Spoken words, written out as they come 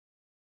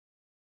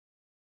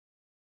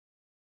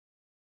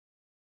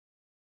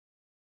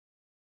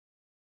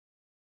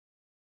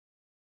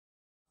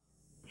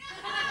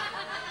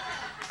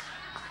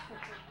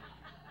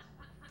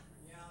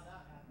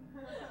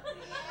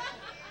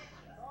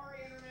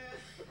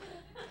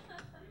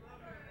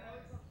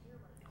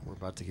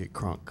about to get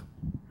crunk.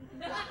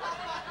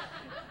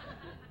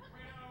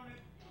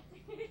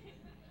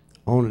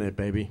 Owning it,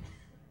 baby.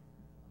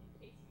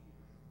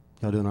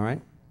 Y'all doing all right?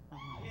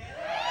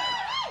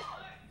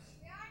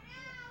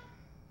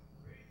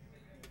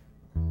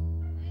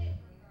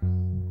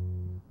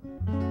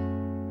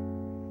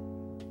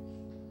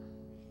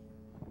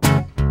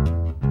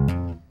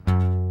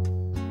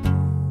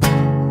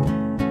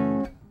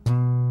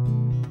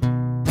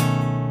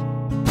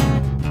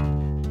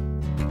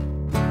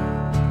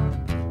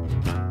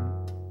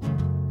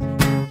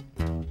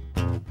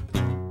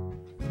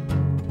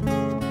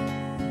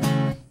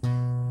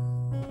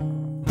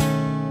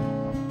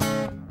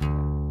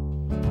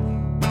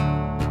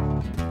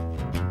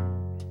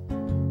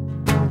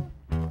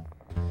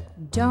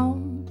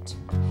 Don't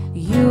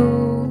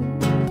you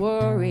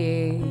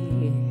worry,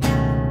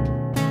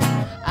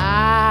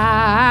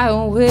 I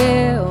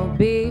will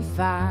be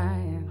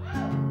fine.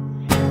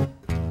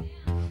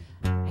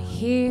 I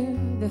hear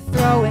they're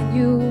throwing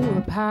you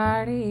a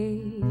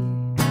party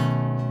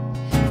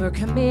for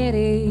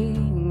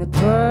committing the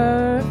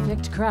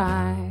perfect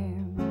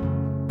crime.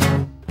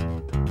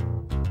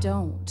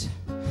 Don't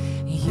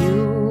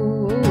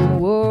you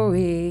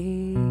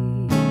worry,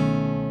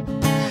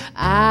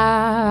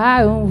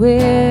 I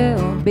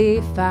will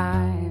be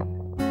fine.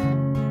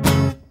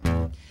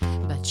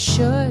 But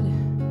should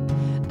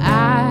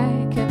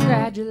I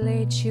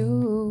congratulate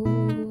you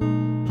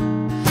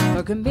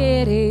for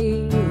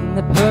committing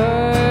the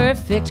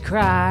perfect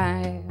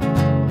crime?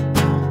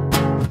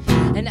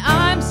 And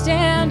I'm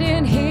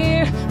standing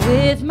here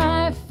with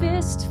my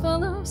fist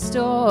full of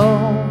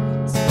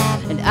stones,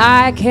 and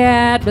I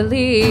can't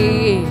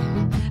believe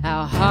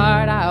how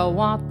hard I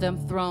want them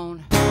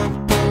thrown.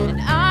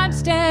 I'm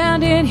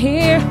standing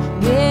here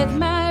with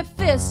my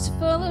fist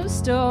full of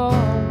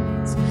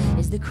stones.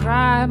 Is the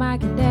crime I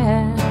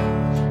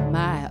condemn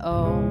my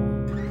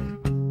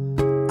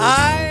own?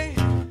 I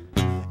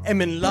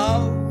am in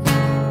love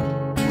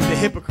with the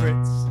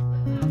hypocrites.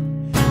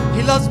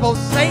 He loves both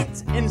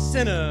saint and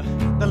sinner,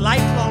 the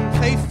lifelong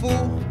faithful,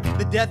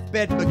 the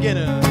deathbed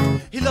beginner.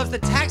 He loves the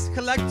tax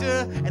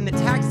collector and the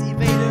tax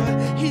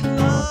evader. He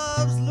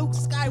loves Luke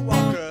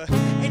Skywalker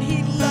and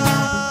he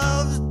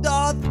loves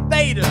Darth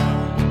Vader.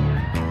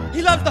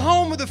 He loves the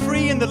home of the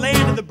free and the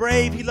land of the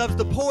brave. He loves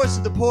the poorest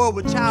of the poor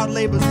with child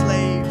labor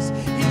slaves.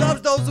 He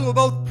loves those who are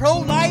both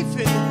pro-life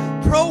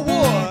and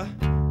pro-war,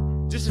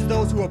 just as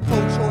those who are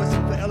pro-choice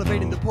and for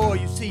elevating the poor.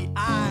 You see,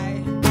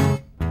 I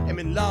am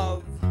in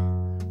love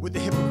with the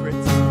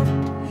hypocrites.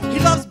 He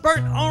loves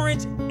burnt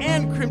orange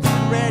and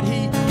crimson red.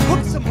 He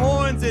hooks some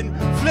horns and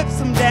flips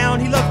them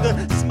down. He loves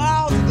the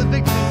smiles of the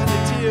victors and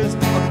the tears of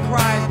the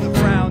cries and the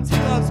frowns. He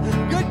loves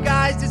good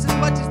guys just as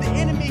much as the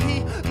enemy.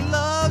 He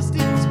loves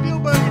Steven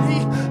Spielberg and he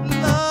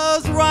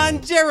loves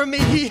Ron Jeremy.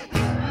 He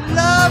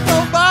loved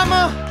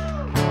Obama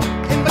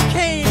and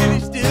McCain, and he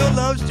still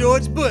loves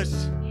George Bush.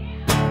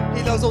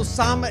 He loves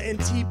Osama and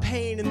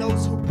T-Pain and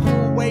those who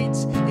pull weight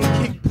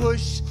and kick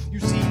push. You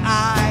see,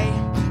 I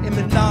am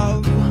in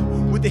love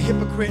with the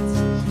hypocrites.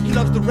 He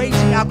loves the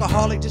raging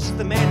alcoholic just as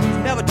the man who's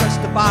never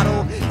touched the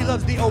bottle. He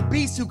loves the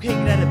obese who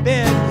can't get out of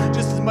bed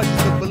just as much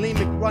as the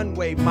bulimic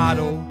runway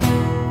model.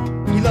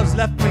 He loves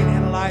left-brain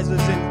analyzers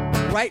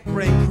and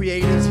right-brain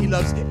creators. He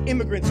loves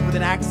immigrants with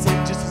an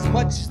accent just as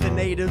much as the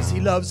natives. He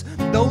loves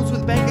those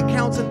with bank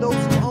accounts and those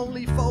who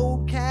only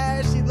fold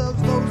cash. He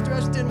loves those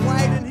dressed in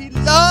white and he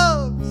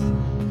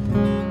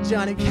loves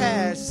Johnny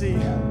Cash. See,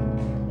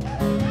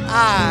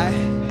 I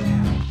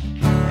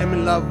am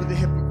in love with the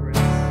hypocrites.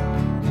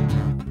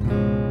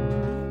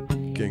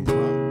 King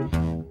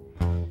Kong.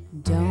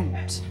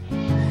 Don't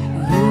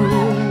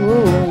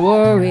you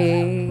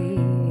worry,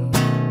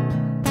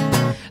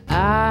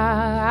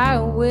 I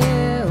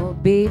will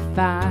be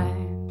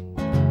fine.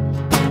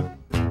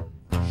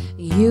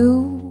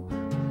 You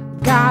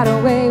got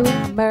away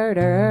with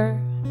murder.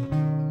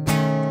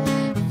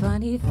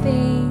 Funny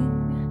thing,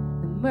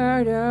 the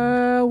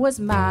murder was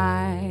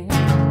mine.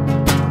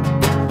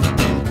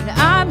 And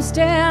I'm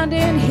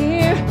standing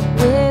here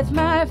with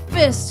my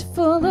fist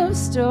full of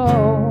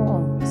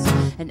stones,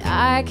 and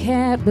I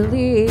can't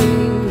believe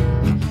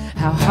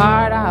how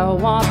hard I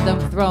want them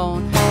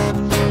thrown.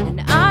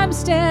 And I'm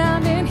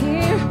standing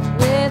here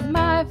with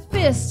my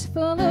fist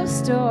full of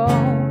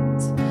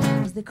stones.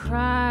 Is the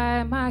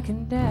crime I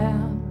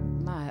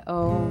condemn my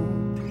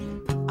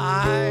own?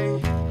 I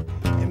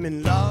am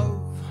in love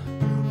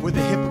with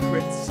the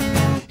hypocrites.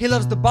 He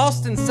loves the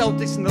Boston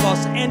Celtics and the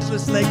Los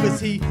Angeles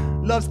Lakers. He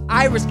loves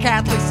Irish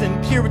Catholics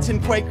and Puritan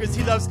Quakers.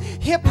 He loves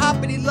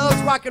hip-hop and he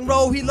loves rock and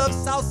roll. He loves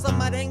salsa,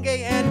 merengue,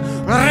 and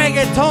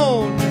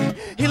reggaeton.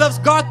 He loves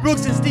Garth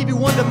Brooks and Stevie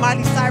Wonder,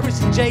 Miley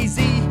Cyrus and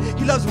Jay-Z.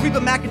 He loves Reba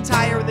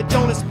McEntire and the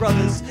Jonas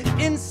Brothers,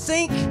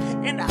 NSYNC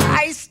and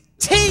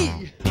Ice-T.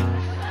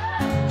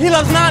 He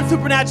loves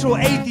non-supernatural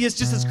atheists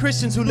just as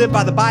Christians who live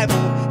by the Bible.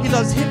 He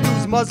loves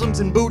Hindus, Muslims,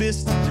 and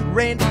Buddhists,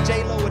 Randy,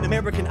 J-Lo, and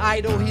American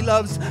Idol. He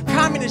loves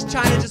communist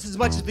China just as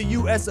much as the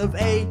US of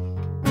A.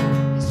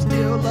 He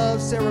still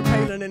loves Sarah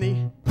Palin and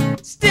he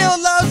still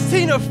loves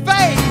Tina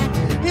Fey.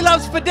 He He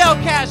loves Fidel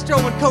Castro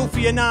and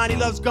Kofi Annan. He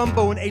loves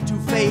gumbo and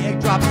etouffee, egg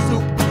drop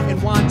soup, and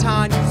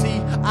wonton. You see,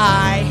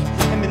 I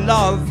am in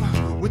love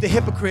with the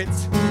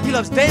hypocrites. He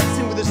loves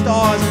dancing with the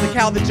stars and the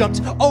cow that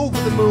jumped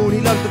over the moon. He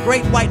loves the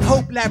great white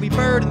hope, Larry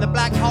Bird, and the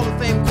Black Hall of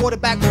Fame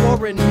quarterback,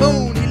 Warren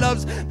Moon. He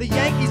loves the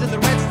Yankees and the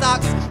Red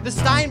Sox, the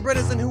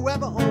Steinbretters, and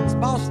whoever owns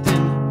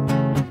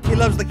Boston. He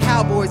loves the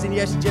Cowboys and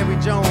yes, Jerry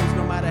Jones,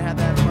 no matter how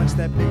much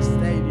that big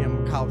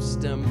stadium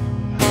cost him.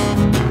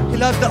 He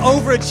loves the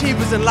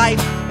overachievers in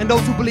life and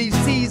those who believe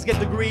C's get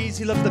degrees.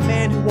 He loves the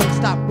man who won't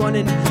stop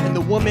running and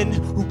the woman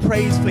who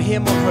prays for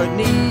him on her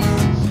knees.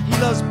 He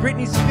loves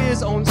Britney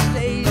Spears on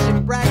stage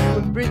and bragging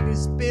when Britney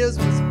Spears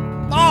was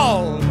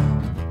bald.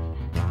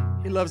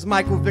 He loves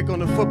Michael Vick on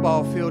the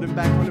football field and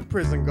back when the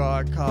prison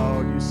guard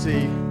called. You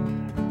see,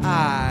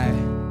 I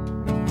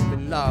am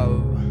in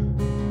love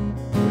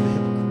with the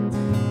hypocrites.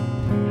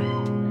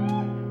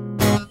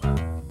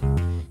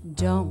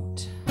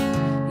 Don't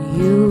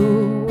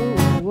you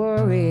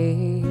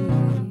worry,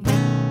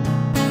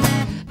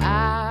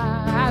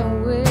 I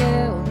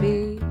will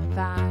be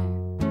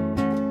fine.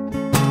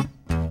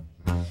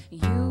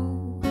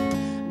 You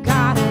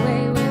got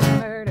away with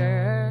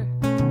murder.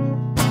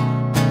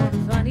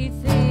 Funny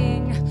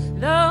thing,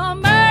 the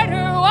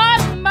murder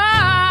was mine.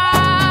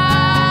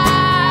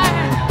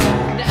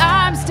 And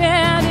I'm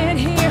standing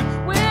here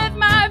with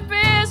my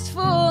fist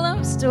full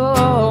of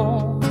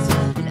stones,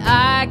 and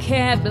I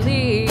can't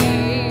believe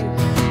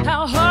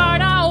how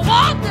hard I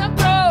walked the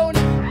road.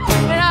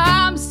 And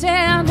I'm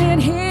standing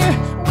here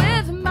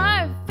with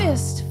my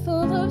fist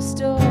full of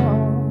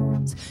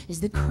stones.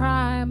 Is the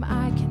crime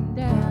I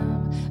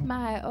condemn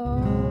my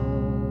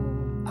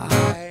own?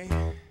 I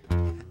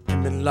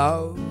am in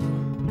love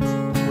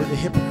with the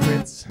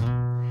hypocrites.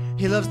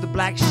 He loves the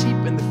black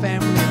sheep in the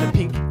family and the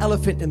pink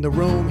elephant in the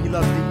room. He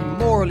loves the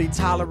immorally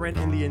tolerant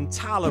and the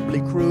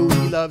intolerably crude.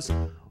 He loves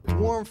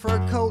warm fur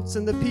coats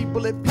and the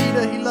people at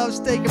PETA. He loves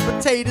steak and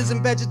potatoes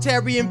and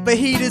vegetarian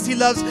fajitas. He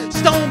loves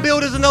stone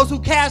builders and those who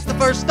cast the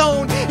first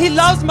stone. He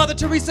loves Mother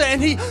Teresa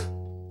and he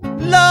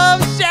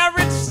loves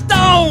Sharon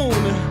Stone.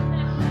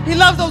 He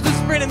loves those who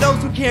sprint and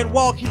those who can't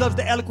walk. He loves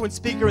the eloquent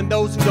speaker and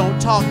those who don't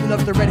talk. He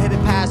loves the red-headed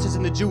pastors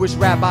and the Jewish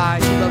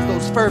rabbis. He loves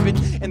those fervent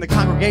in the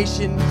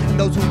congregation and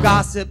those who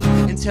gossip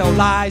and tell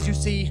lies. You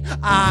see,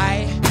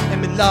 I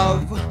am in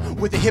love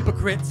with the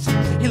hypocrites.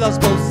 He loves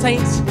both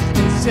saints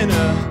and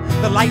sinner,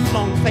 the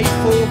lifelong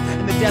faithful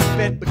and the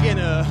deathbed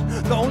beginner.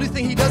 The only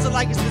thing he doesn't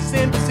like is the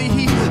sin, but see,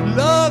 he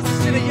loves the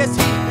sinner. Yes,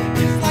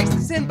 he dislikes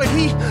the sin, but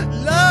he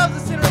loves the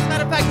sinner. As a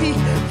matter of fact, he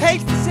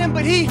hates the sin,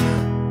 but he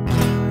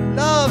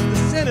loves the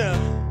sinner.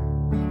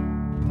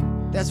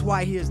 That's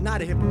why he is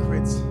not a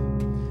hypocrite.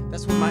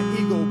 That's what my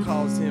ego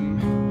calls him.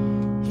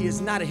 He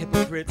is not a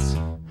hypocrite.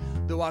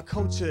 Though our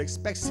culture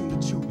expects him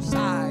to choose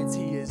sides,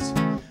 he is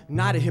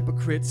not a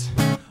hypocrite.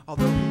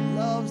 Although he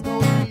loves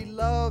those we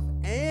love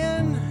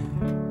and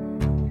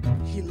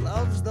he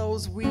loves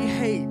those we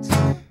hate.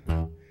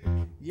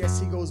 Yes,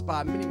 he goes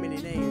by many, many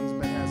names,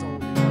 but has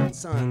only one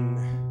son.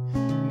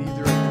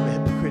 Neither of them are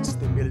hypocrites.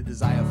 They merely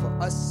desire for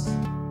us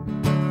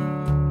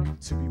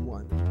to be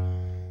one.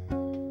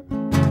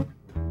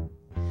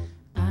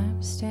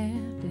 I'm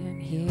standing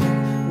here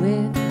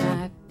with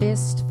my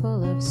fist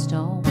full of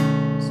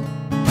stones.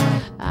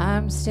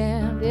 I'm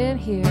standing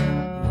here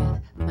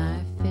with my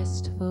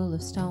fist full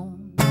of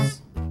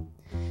stones.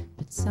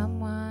 But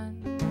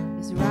someone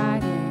is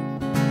writing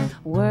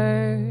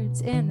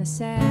words in the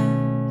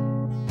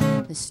sand.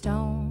 The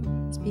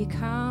stones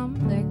become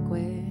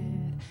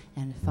liquid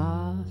and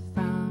fall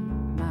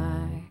from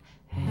my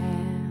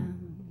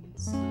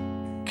hands.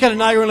 Ken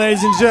Nygren,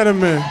 ladies and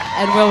gentlemen.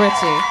 And Will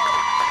Richey.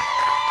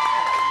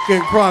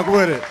 Getting crunk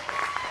with it.